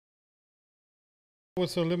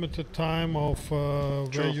was a limited time of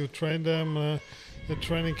where you train them. The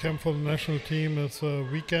training camp for the national team is a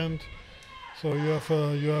weekend, so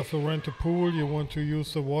you have to rent a pool. You want to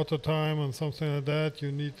use the water time and something like that.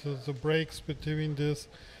 You need the breaks between this,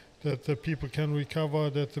 that the people can recover,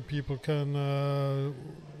 that the people can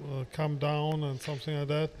come down and something like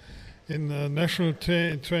that. In national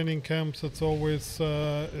training camps, it's always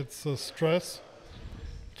it's a stress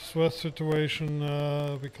situation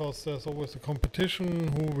because there's always a competition.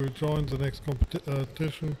 Who will join the next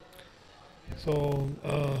competition? So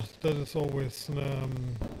that is always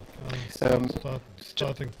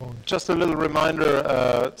starting point. Just a little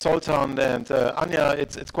reminder, Zoltan and Anja,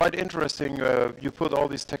 it's quite interesting. You put all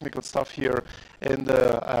this technical stuff here in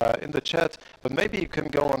the chat, but maybe you can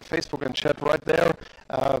go on Facebook and chat right there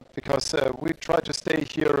because we try to stay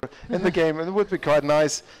here in the game, and it would be quite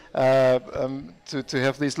nice to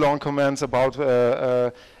have these long comments about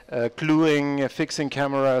gluing, fixing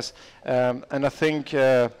cameras, and I think.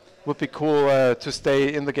 Would be cool to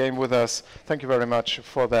stay in the game with us. Thank you very much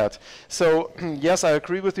for that. So, yes, I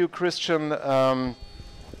agree with you, Christian.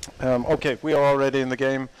 Okay, we are already in the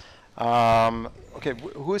game. Okay,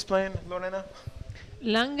 who is playing, Lorena?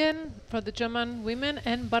 Langen for the German women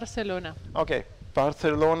and Barcelona. Okay,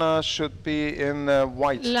 Barcelona should be in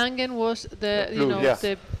white. Langen was the, blue,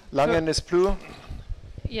 the Langen is blue.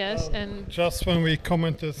 Yes, and just when we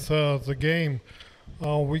commented the game,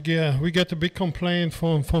 we get a big complaint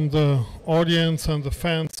from the audience and the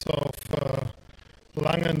fans of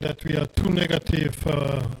Langen that we are too negative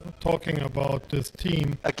talking about this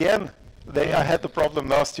team. Again, I had the problem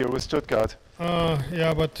last year with Stuttgart.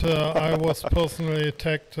 Yeah, but I was personally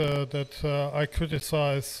attacked that I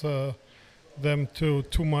criticize them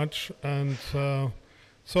too much, and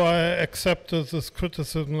so I accepted this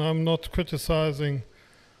criticism. I'm not criticizing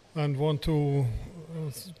and want to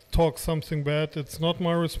talk something bad. It's not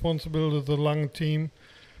my responsibility, the Langen team.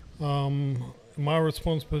 My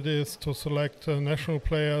responsibility is to select national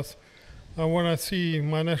players. When I see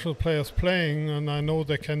my national players playing and I know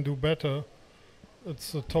they can do better,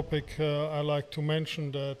 it's a topic I like to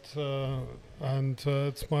mention that, and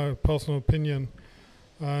it's my personal opinion.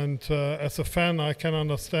 And as a fan, I can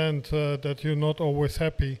understand that you're not always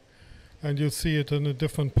happy and you see it in a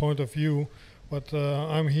different point of view. But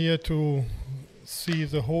I'm here to see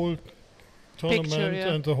the whole tournament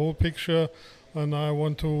and the whole picture, and I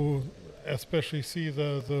want to especially see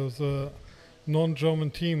the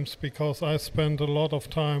non-German teams because I spend a lot of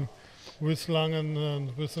time with Langen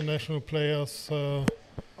and with the national players,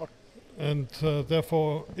 and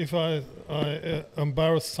therefore if I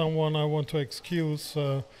embarrass someone, I want to excuse,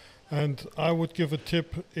 and I would give a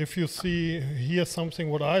tip: if you hear something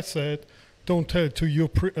what I said, don't tell it to your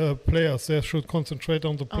players. They should concentrate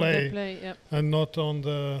on the play, yep. And not on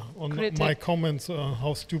my comments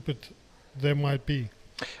how stupid they might be.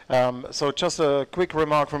 So just a quick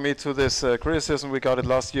remark from me to this criticism. We got it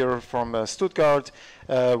last year from Stuttgart.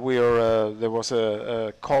 There was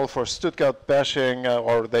a call for Stuttgart bashing,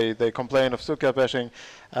 or they complained of Stuttgart bashing.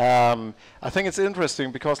 I think it's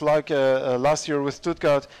interesting because like last year with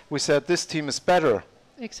Stuttgart, we said this team is better.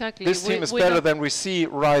 Exactly. This team is better than we see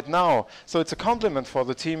right now. So it's a compliment for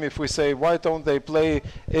the team if we say, why don't they play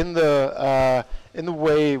in the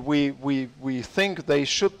way we think they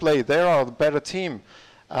should play? They are the better team.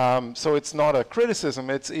 So it's not a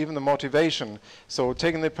criticism, it's even a motivation. So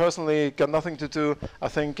taking it personally got nothing to do. I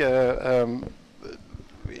think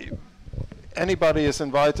anybody is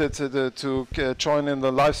invited to join in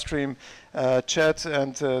the live stream chat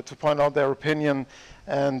and to point out their opinion.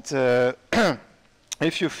 And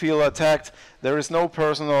if you feel attacked, there is no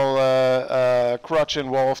personal grudge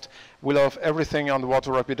involved. We love everything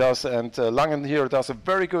Underwater Rugby does, and Langen here does a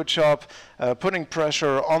very good job putting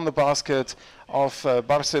pressure on the basket of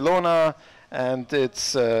Barcelona, and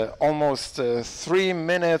it's almost 3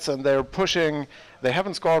 minutes, and they're pushing. They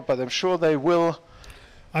haven't scored, but I'm sure they will.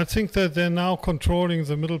 I think that they're now controlling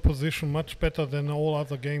the middle position much better than all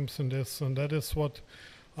other games in this, and that is what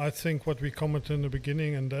I think what we commented in the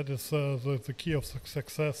beginning, and that is the key of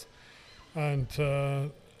success. And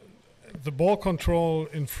the ball control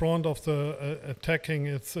in front of the attacking,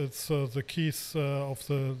 it's the keys of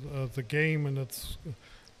the game, and it's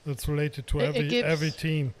related to every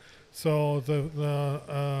team. So the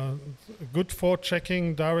good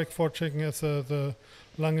forechecking, direct forechecking as the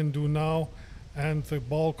Langen do now, and the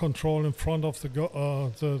ball control in front of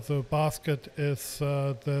the basket is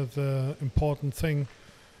the important thing.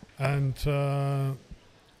 And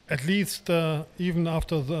at least even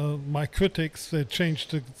after my critics, they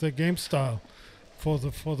changed the game style.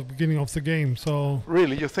 for the beginning of the game. So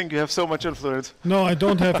Really, you think you have so much influence? no, I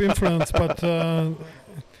don't have influence, but and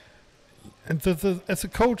as a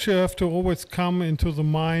coach, you have to always come into the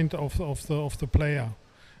mind of the player,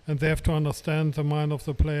 and they have to understand the mind of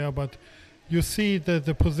the player. But you see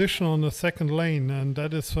the position on the second lane, and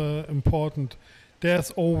that is important.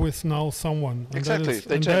 There's always now someone. And Exactly, that is,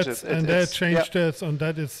 they and changed that's- it. And they changed yeah. it, and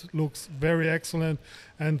that looks very excellent.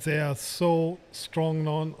 And they are so strong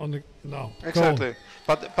on the now. Exactly,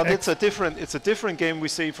 but Ex- it's a different game we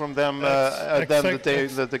see from them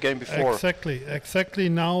than the game before. Exactly.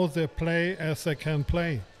 Now they play as they can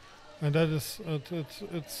play, and that is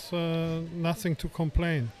it's nothing to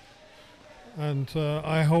complain. And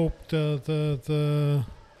I hope the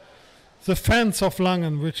fans of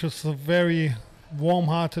Langen, which is a very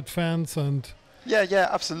warm-hearted fans, and Yeah,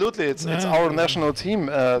 absolutely. It's Yeah. our national team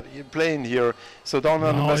playing here, so don't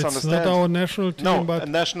no, misunderstand. it's not our national team, no, but a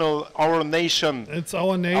national, our nation. it's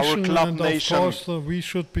our nation, club and nation. of course we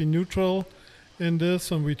should be neutral in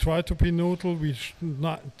this, and we try to be neutral. We should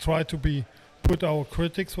not try to put our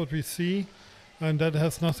critics what we see, and that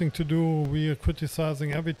has nothing to do. We are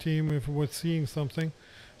criticizing every team if we're seeing something,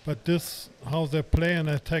 but this how they play and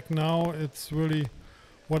attack now, it's really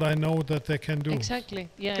what I know that they can do. Exactly.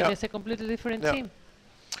 Yeah, Yeah. it's a completely different Yeah. team.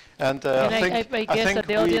 And And I guess think that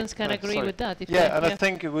the we- audience can agree sorry. with that. If Yeah, and I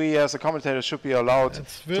think we as a commentator should be allowed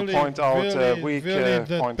It's really, to point out weak really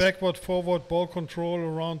that points. backward, forward ball control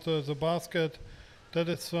around the basket. That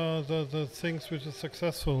is the things which is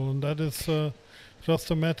successful, and that is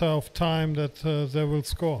just a matter of time that they will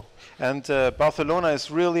score. And Barcelona is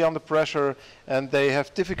really under pressure, and they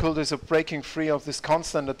have difficulties of breaking free of this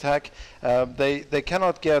constant attack. They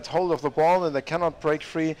cannot get hold of the ball, and they cannot break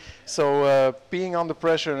free. So being under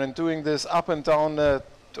pressure and doing this up and down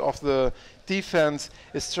of the defense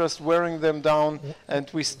is just wearing them down, and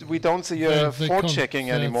we don't see forechecking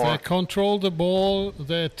anymore. They control the ball,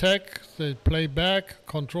 they attack, they play back,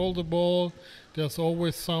 control the ball. There's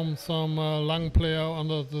always some Lang player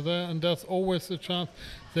under there, and there's always a chance.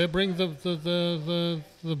 They bring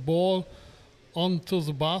the ball onto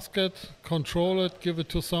the basket, control it, give it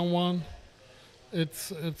to someone.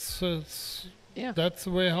 It's Yeah. that's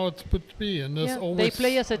the way how it would be, and there's Yeah, they always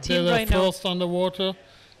play as a team they're right now. first underwater,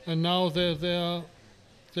 and now they're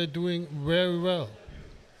doing very well.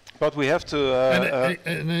 But we have to.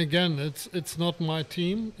 And again, it's not my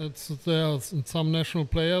team. There's some national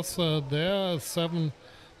players there, 7,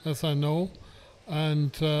 as I know,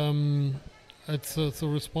 and it's the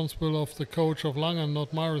responsibility of the coach of Langen,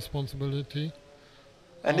 not my responsibility.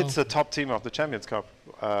 And it's the top team of the Champions Cup,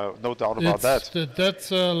 no doubt about that.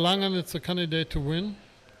 That's Langen. It's a candidate to win.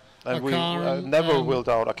 And we Akaren never and- will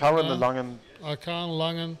doubt. Akaren yeah. and Langen. Akaren,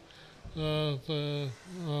 Langen,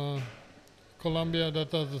 Colombia.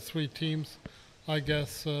 That are the 3 teams. I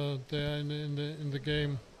guess they're in the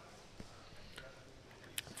game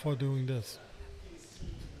for doing this.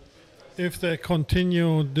 If they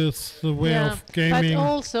continue the way of gaming, But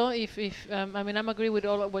also, if I mean, I'm agree with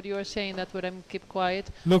all of what you are saying. That's what I'm keep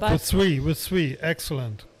quiet. look but with three,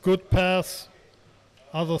 excellent, good pass,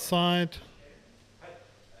 other side,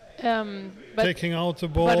 but taking out the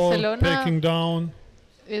ball, Barcelona taking down.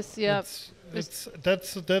 is yeah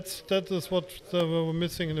That is what they were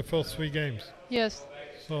missing in the first 3 games. yes.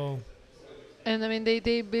 So And I mean,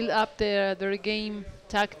 they build up their game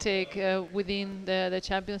tactic within the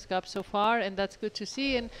Champions Cup so far, and that's good to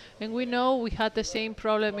see. And we know we had the same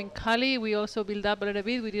problem in Cali. We also built up a little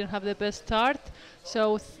bit. We didn't have the best start,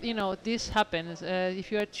 so you know this happens.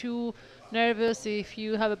 If you are too nervous, if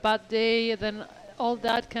you have a bad day, then all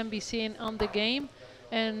that can be seen on the game.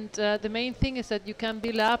 And the main thing is that you can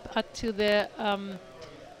build up up to the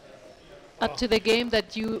game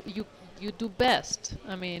that you do best.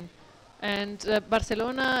 I mean. And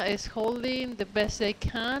Barcelona is holding the best they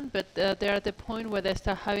can, but they're at the point where they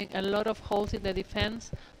start having a lot of holes in the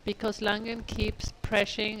defense because Langen keeps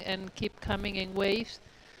pressing and keep coming in waves.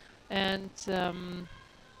 And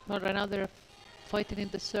well, right now they're fighting in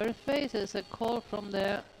the surface. There's a call from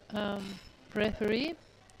the referee.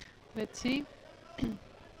 Let's see. And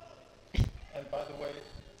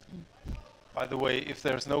by the way, if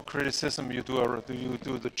there's no criticism, you do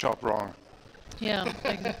the job wrong. Yeah,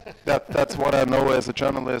 exactly. That's what I know as a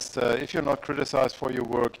journalist. If you're not criticized for your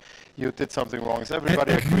work, you did something wrong. So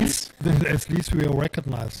everybody agrees. At least we are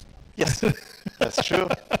recognized. Yes, that's true.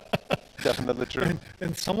 Definitely true.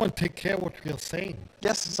 And someone take care what we are saying.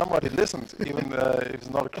 Yes, somebody listened, even if it's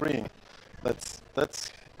not agreeing. That's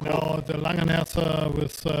cool. No, the Langeners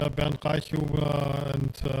with Bernd Reichhuber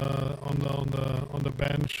and on the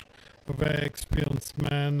bench, a very experienced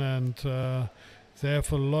man, and they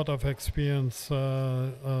have a lot of experience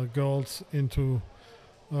girls into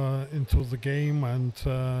the game,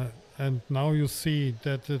 and now you see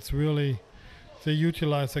that it's really they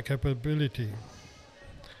utilize their capability.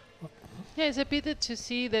 Yeah, it's a pity to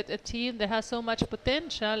see that a team that has so much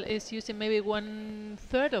potential is using maybe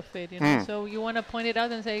 1/3 of it. You know, so you want to point it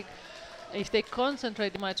out and say, if they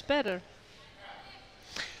concentrate, much better.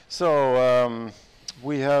 So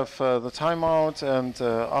we have the timeout, and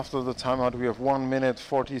after the timeout we have 1 minute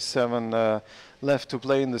 47 left to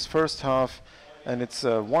play in this first half, and it's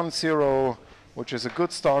 1-0, which is a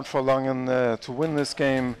good start for Langen to win this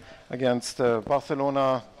game against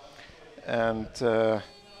Barcelona. And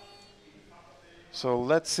so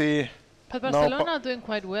let's see. But Barcelona are doing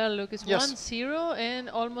quite well. Look, it's Yes. 1-0, and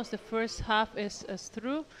almost the first half is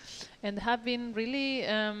through, and have been really.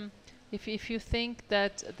 If you think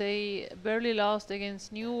that they barely lost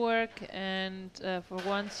against Newark and for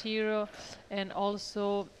 1-0, and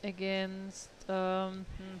also against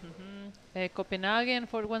Copenhagen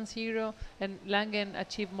for 1-0, and Langen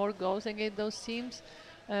achieved more goals against those teams,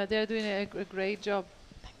 they're doing a great job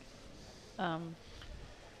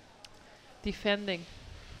defending.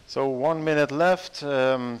 So 1 minute left,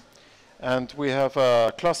 and we have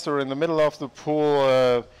a cluster in the middle of the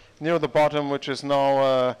pool near the bottom, which is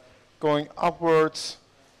now going upwards.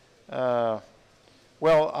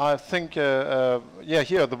 Well, I think, yeah,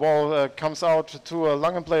 here the ball comes out to a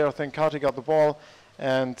Langen player. I think Kati got the ball,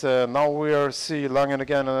 and now we see Langen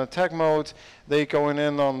again in attack mode. They going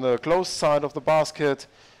in on the close side of the basket,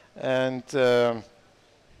 and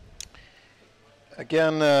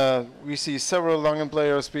again we see several Langen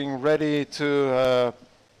players being ready to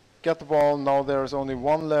get the ball. Now there's only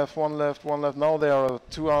one left. Now there are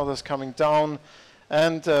two others coming down.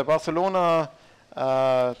 And Barcelona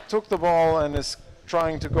took the ball and is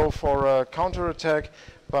trying to go for a counter-attack,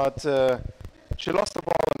 but she lost the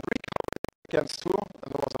ball and recovered against two,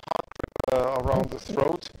 and there was a hard grip around the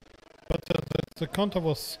throat. But the counter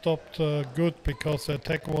was stopped good, because the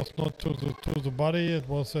attack was not to the body; it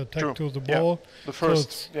was attack to the ball. Yeah. The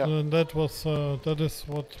first, so that is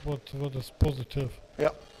what is positive.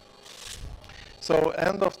 Yeah. So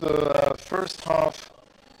end of the first half.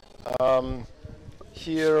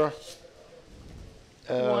 Here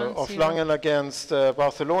of Langen against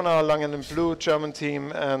Barcelona. Langen in blue, German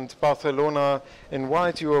team, and Barcelona in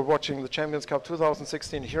white. You are watching the Champions Cup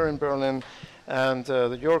 2016 here in Berlin, and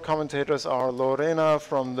your commentators are Lorena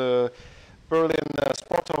from the Berlin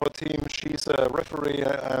Sport Tower team. She's a referee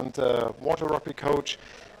and water rugby coach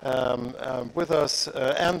with us,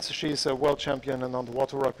 and she's a world champion in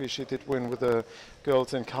underwater rugby. She did win with the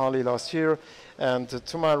girls in Cali last year. And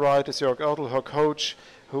to my right is Jörg Oertel, her coach,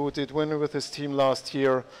 who did win with his team last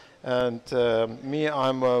year. And me,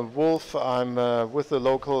 I'm Wolf. I'm with the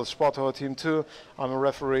local Sport Tower team too. I'm a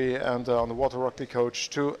referee and on the water rugby coach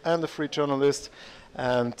too, and a free journalist.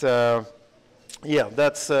 And yeah,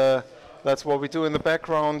 that's what we do in the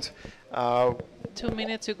background. 2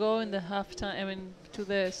 minutes to go in the halftime. I mean, to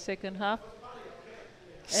the second half.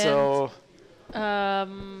 So.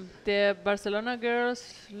 The Barcelona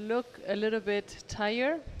girls look a little bit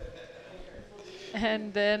tired,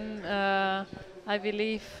 and then I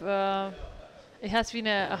believe it has been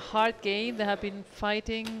a hard game. They have been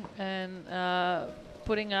fighting and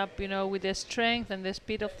putting up, you know, with the strength and the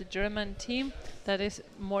speed of the German team that is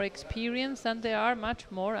more experienced than they are, much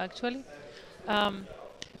more actually.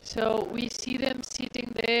 So we see them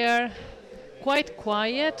sitting there quite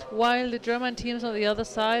quiet, while the German teams on the other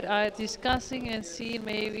side are discussing and seeing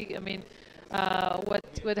maybe, I mean, what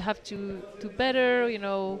they have to do better, you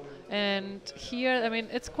know. And here, I mean,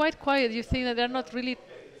 it's quite quiet. You think that they're not really.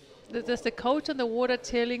 There's the coach on the water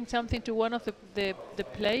telling something to one of the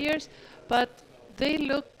players, but they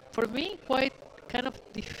look, for me, quite kind of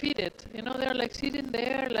defeated. You know, they're like sitting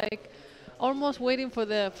there, like almost waiting for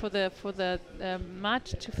the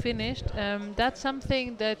match to finish. That's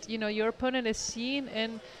something that, you know, your opponent is seeing,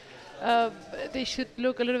 and they should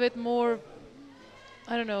look a little bit more,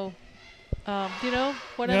 I don't know, you know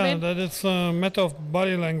what I mean? Yeah, that is a matter of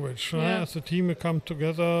body language. Yeah. As a team, you come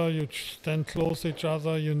together, you stand close to each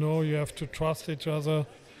other, you know, you have to trust each other.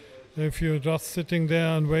 If you're just sitting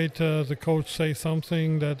there and wait, the coach say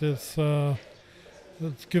something that is, that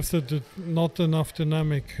gives it not enough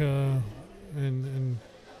dynamic in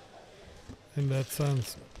that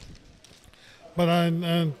sense. But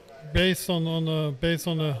based on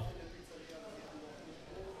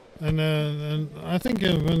I think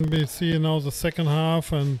when we see now the second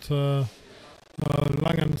half and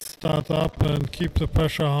Langen start up and keep the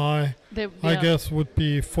pressure high, I guess would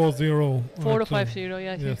be 4-0. 4 or 5-0,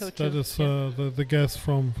 yeah. I think yes, so that too. is the guess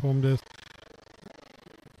from this.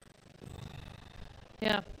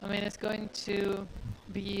 Yeah, I mean it's going to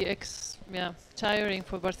be tiring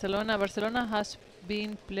for Barcelona. Barcelona has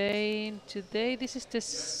been playing today. This is the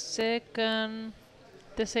second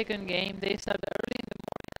game. They started early in the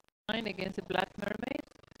morning against the Black Mermaid,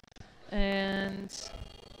 and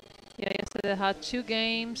yeah, yesterday they had 2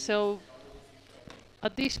 games. So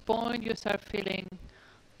at this point, you start feeling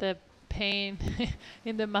the pain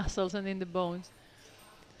in the muscles and in the bones.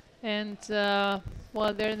 And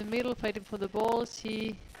while they're in the middle fighting for the ball,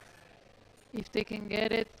 see if they can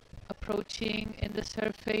get it, approaching in the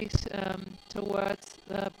surface towards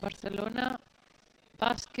the Barcelona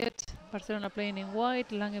basket. Barcelona playing in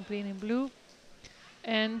white, Langen playing in blue.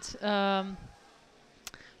 And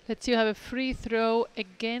let's see, you have a free throw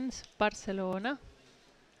against Barcelona.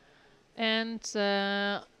 And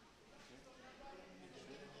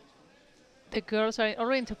the girls are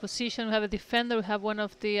already into position. We have a defender. We have one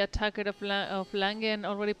of the attacker of Langen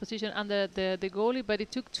already positioned under the goalie, but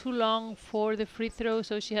it took too long for the free throw,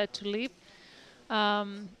 so she had to leave.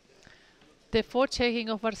 The forechecking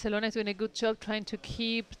of Barcelona is doing a good job trying to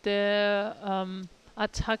keep the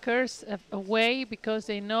attackers away, because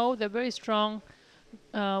they know they're very strong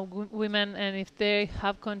women, and if they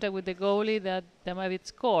have contact with the goalie, that there might be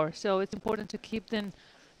score. So it's important to keep them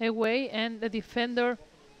away, and the defender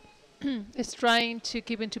is trying to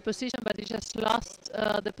keep into position, but he just lost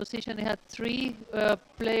the position. They had 3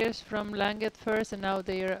 players from Langen first, and now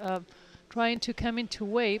they're trying to come into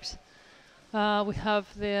waves. We have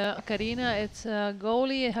the Karina, it's a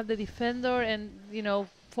goalie. I have the defender, and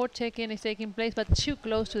forechecking is taking place, but too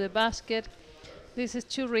close to the basket. This is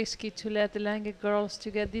too risky to let the Langen girls to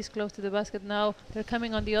get this close to the basket. Now they're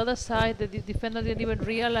coming on the other side. The defender didn't even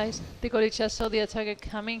realize. The goalie just saw the attacker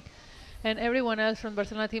coming, and everyone else from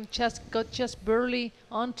Barcelona team just barely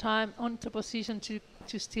on time, onto position to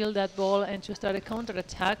steal that ball and to start a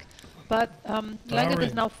counter-attack. But Langen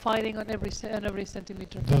is now fighting on every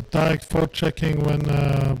centimeter. The direct forechecking when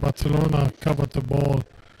Barcelona covered the ball,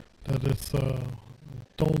 that is,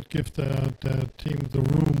 don't give the team the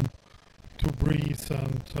room to breathe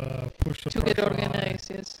and push the to pressure get organized,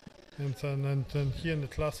 high. yes. And then here in the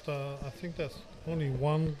cluster, I think there's only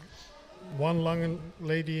one Langen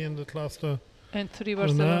lady in the cluster. And 3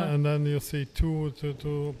 Barcelona. And then you see two,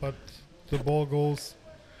 but the ball goes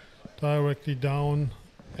directly down,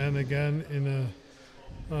 and again in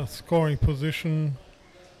a scoring position,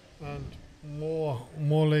 and more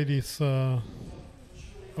ladies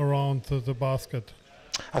around the basket.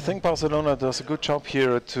 I think Barcelona does a good job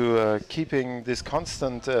here to keeping this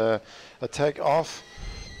constant attack off.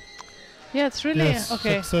 Yeah, it's really yes,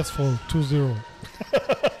 okay. Successful 2-0.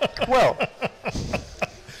 Well,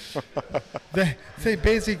 they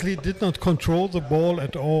basically did not control the ball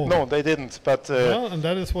at all. no, they didn't. But and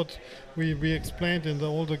that is what we explained in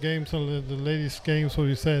all the games, and the ladies' games, where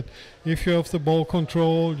we said, if you have the ball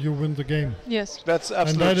control, you win the game. Yes. that's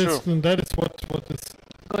absolutely true. And that is what is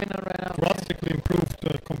Going on right now. drastically improved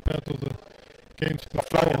compared to the games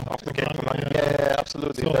before. Of the game Langen, for Langen. Yeah,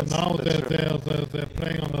 absolutely. So that's now true. they're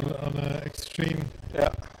playing on an extreme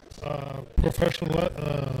Yeah. professional.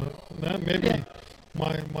 Maybe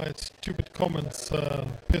my stupid comments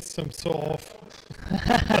pissed them so off.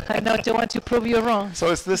 I know you want to prove you're wrong.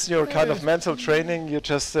 So is this your kind of mental training? You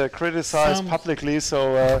just criticize publicly,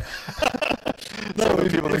 so so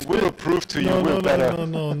people think we will prove to you we're better.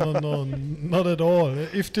 No, not at all.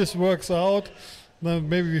 If this works out, then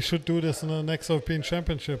maybe we should do this in the next European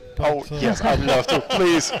Championship. Oh yes, I'd love to.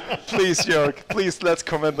 Please, Jörg, please let's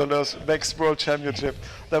comment on this next World Championship.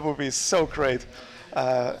 That would be so great.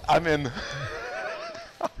 I'm in.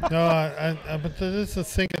 No, but this is the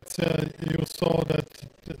thing. It's you saw that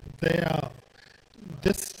they are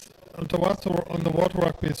this on the water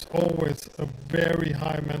rugby is always a very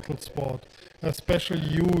high mental sport. Especially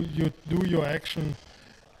you do your action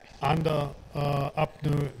under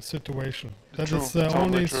apnea situation. That True, is the totally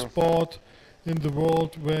only true. sport in the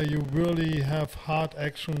world where you really have hard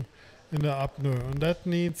action in the apnea, and that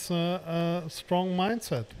needs a strong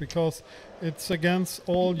mindset, because it's against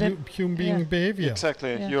all human being behavior.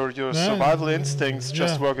 Exactly. Yeah. Your survival instincts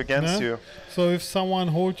just work against you. So if someone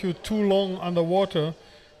holds you too long underwater,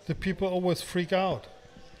 the people always freak out.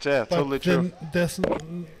 Yeah, But totally true.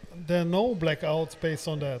 then there are no blackouts based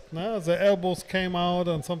on that. No? The elbows came out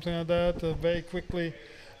and something like that very quickly,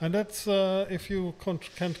 and that's if you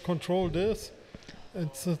can't control this,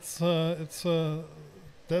 that's the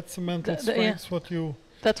mental strength.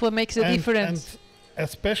 That's what makes the difference. And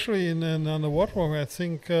especially in underwater, I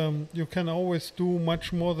think you can always do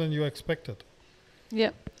much more than you expected.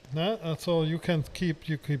 Yeah. So you can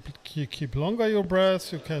keep longer your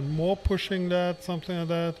breath. You can more pushing that, something like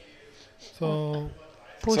that. So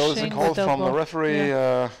So it's a call from the referee.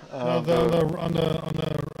 Yeah. On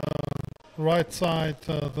the right side,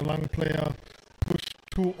 the Langen player pushed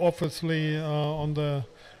too obviously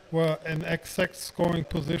were in exact scoring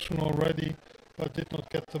position already, but did not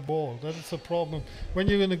get the ball. That is a problem. When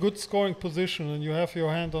you're in a good scoring position and you have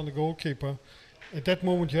your hand on the goalkeeper, at that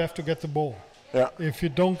moment you have to get the ball. Yeah. If you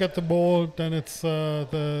don't get the ball, then it's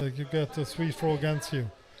you get the free throw against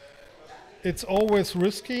you. It's always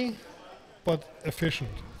risky, but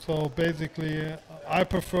efficient. So basically, I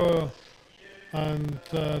prefer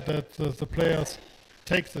that the players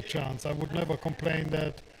take the chance. I would never complain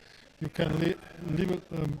that you can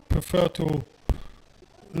prefer to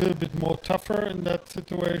a little bit more tougher in that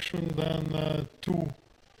situation than too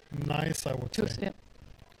nice, I would say. Yeah.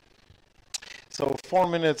 So 4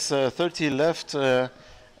 minutes 30 left,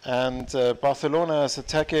 and Barcelona is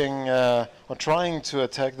attacking or trying to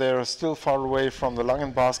attack. They are still far away from the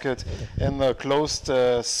Langen basket in the closed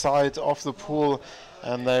side of the pool,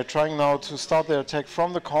 and they're trying now to start their attack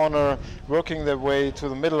from the corner, working their way to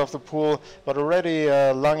the middle of the pool. But already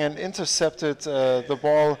Langen intercepted the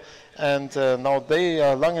ball, and now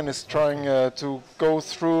Langen is trying to go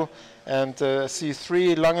through and see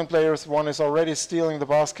 3 Langen players. One is already stealing the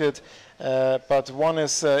basket. But one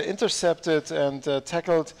is intercepted and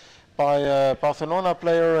tackled by a Barcelona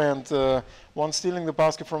player, and one stealing the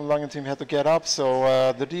basket from the Langen team had to get up.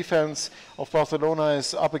 So the defense of Barcelona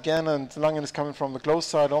is up again, and Langen is coming from the close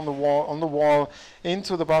side on the wall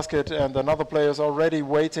into the basket, and another player is already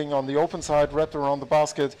waiting on the open side, wrapped around the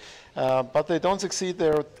basket, but they don't succeed.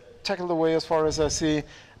 They're tackled away, as far as I see,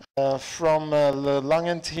 from the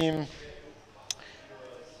Langen team.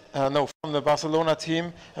 From the Barcelona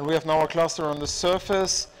team, and we have now a cluster on the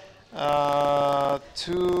surface. 3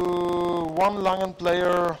 Langen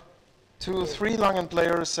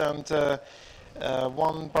players, and two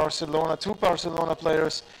Barcelona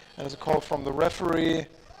players. And there's a call from the referee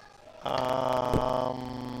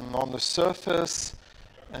on the surface,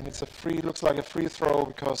 and it's looks like a free throw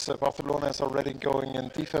because Barcelona is already going in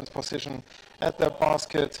defense position at their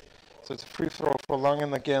basket. So it's a free throw for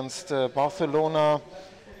Langen against Barcelona.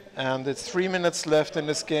 And it's 3 minutes left in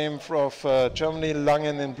this game of Germany,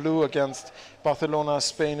 Langen in blue against Barcelona,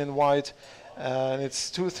 Spain in white. And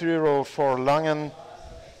it's 2-0 for Langen,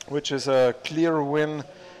 which is a clear win.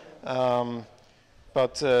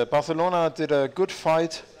 But Barcelona did a good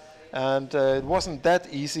fight, and it wasn't that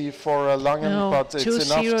easy for Langen, but it's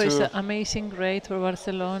enough to... 2-0 is an amazing rate for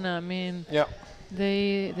Barcelona. I mean, yeah.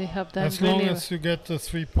 They have done as long as you get the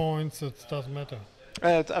 3 points, it doesn't matter.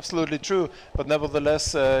 It's absolutely true, but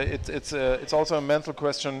nevertheless, it's also a mental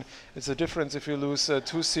question. It's a difference if you lose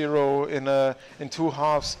 2-0 in 2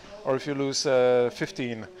 halves, or if you lose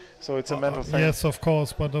 15. So it's a mental thing. Yes, of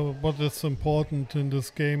course. But what is important in this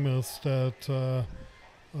game is that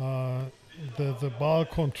the ball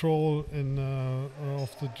control of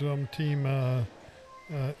the German team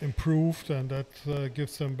improved, and that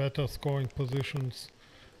gives them better scoring positions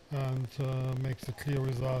and makes a clear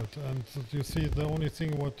result. And you see, the only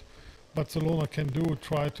thing what Barcelona can do,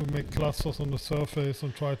 try to make clusters on the surface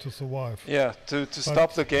and try to survive. Yeah, to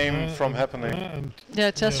stop the game from happening.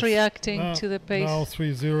 Just reacting to the pace. Now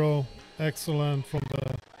 3-0, excellent from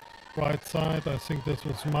the right side. I think this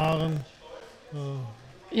was Maren.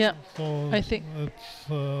 So I think it's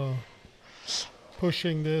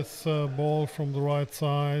pushing this ball from the right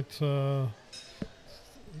side.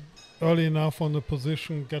 Early enough on the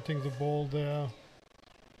position, getting the ball there.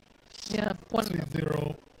 Yeah,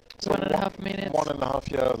 3-0. So 1.5 minutes.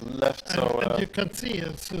 1.5 left. And you can see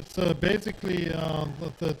it's basically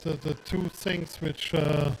the 2 things which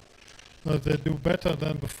they do better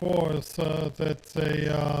than before is that they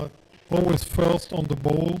are always first on the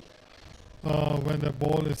ball when the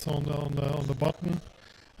ball is on the button,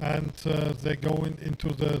 and they go into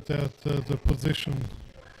the position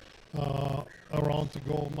around the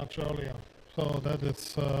goal much earlier. So that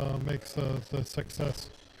is makes the success.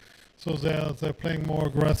 So they're playing more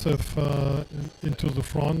aggressive into the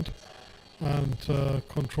front and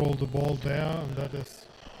control the ball there, and that is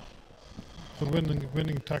the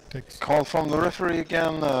winning tactics. Call from the referee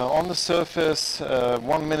again on the surface.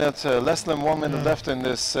 1 minute, less than 1 minute left in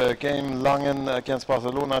this game. Langen against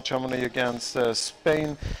Barcelona, Germany against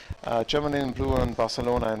Spain. Germany in blue and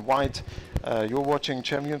Barcelona in white. You're watching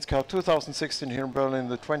Champions Cup 2016 here in Berlin,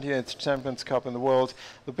 the 28th Champions Cup in the world,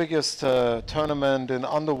 the biggest tournament in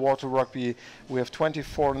underwater rugby. We have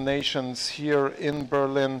 24 nations here in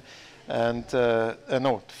Berlin, and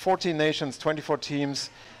 14 nations, 24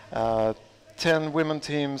 teams, 10 women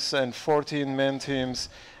teams and 14 men teams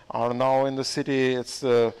are now in the city. It's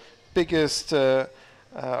the biggest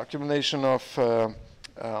accumulation of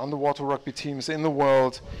underwater rugby teams in the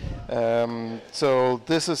world. So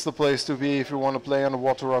this is the place to be if you want to play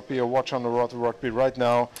underwater rugby or watch underwater rugby right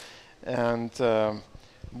now. And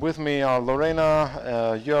with me are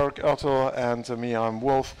Lorena, Jörg, Otto, and me, I'm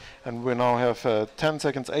Wolf. And we now have 8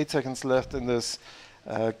 seconds left in this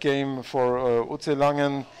game for UC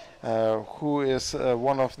Langen, who is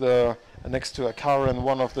one of the, next to Akaren,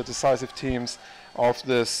 one of the decisive teams of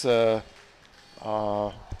this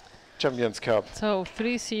Champions Cup. So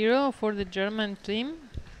 3-0 for the German team,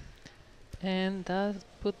 and that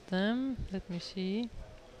put them, let me see.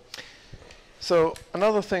 So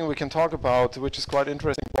another thing we can talk about, which is quite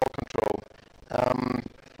interesting, ball control.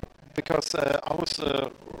 Because I was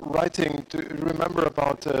writing, to remember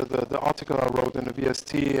about the article I wrote in the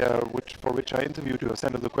VST, for which I interviewed you, I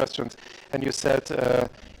sent you the questions, and you said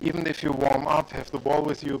even if you warm up, have the ball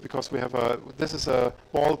with you, because we have this is a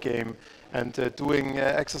ball game, and doing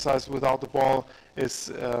exercise without the ball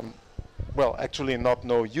is well, actually not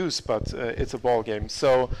no use, but it's a ball game.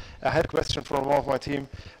 So I had a question from one of my team,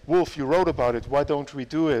 Wolf, you wrote about it, why don't we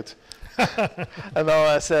do it? And now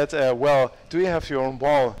I said, well, do you have your own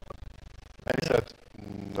ball? And he said,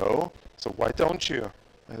 no, so why don't you?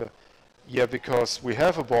 I said, yeah, because we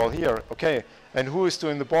have a ball here. Okay, and who is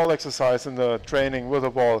doing the ball exercise and the training with a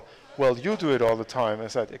ball? Well, you do it all the time. I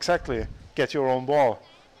said, exactly, get your own ball.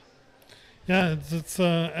 Yeah, it's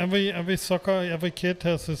every soccer, every kid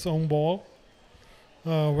has his own ball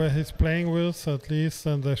where he's playing with, at least,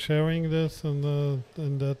 and they're sharing this in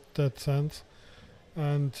that sense.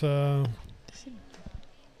 And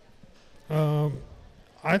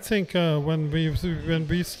I think when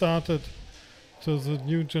we started to the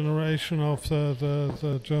new generation of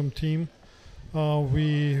the German team,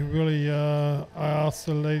 we really I asked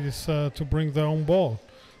the ladies to bring their own ball.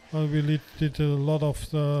 We did a lot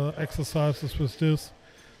of exercises with this,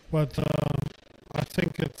 but I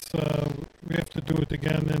think it's we have to do it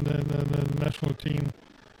again in the national team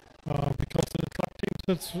because in the club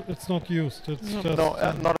teams it's not used. It's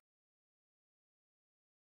not